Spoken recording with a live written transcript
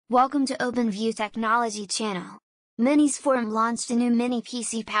Welcome to OpenView Technology channel. MINISFORUM launched a new mini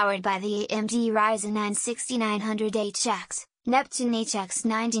PC powered by the AMD Ryzen 9 6900HX, Neptune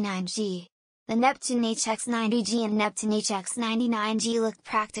HX99G. The Neptune HX90G and Neptune HX99G look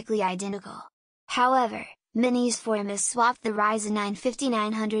practically identical. However, MINISFORUM has swapped the Ryzen 9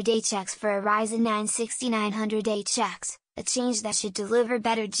 5900HX for a Ryzen 9 6900HX, a change that should deliver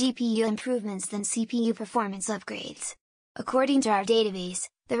better GPU improvements than CPU performance upgrades. According to our database,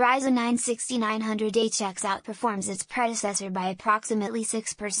 the Ryzen 9 6900HX outperforms its predecessor by approximately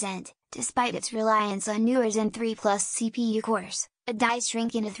 6%, despite its reliance on newer Zen 3 Plus CPU cores, a die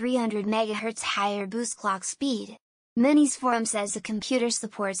shrink and a 300 MHz higher boost clock speed. MINISFORUM says the computer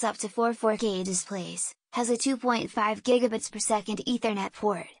supports up to 4 4K displays, has a 2.5 GB per second Ethernet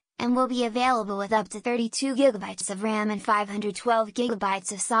port, and will be available with up to 32 GB of RAM and 512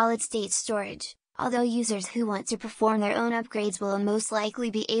 GB of solid-state storage. Although users who want to perform their own upgrades will most likely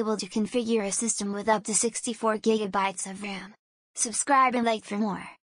be able to configure a system with up to 64 GB of RAM. Subscribe and like for more.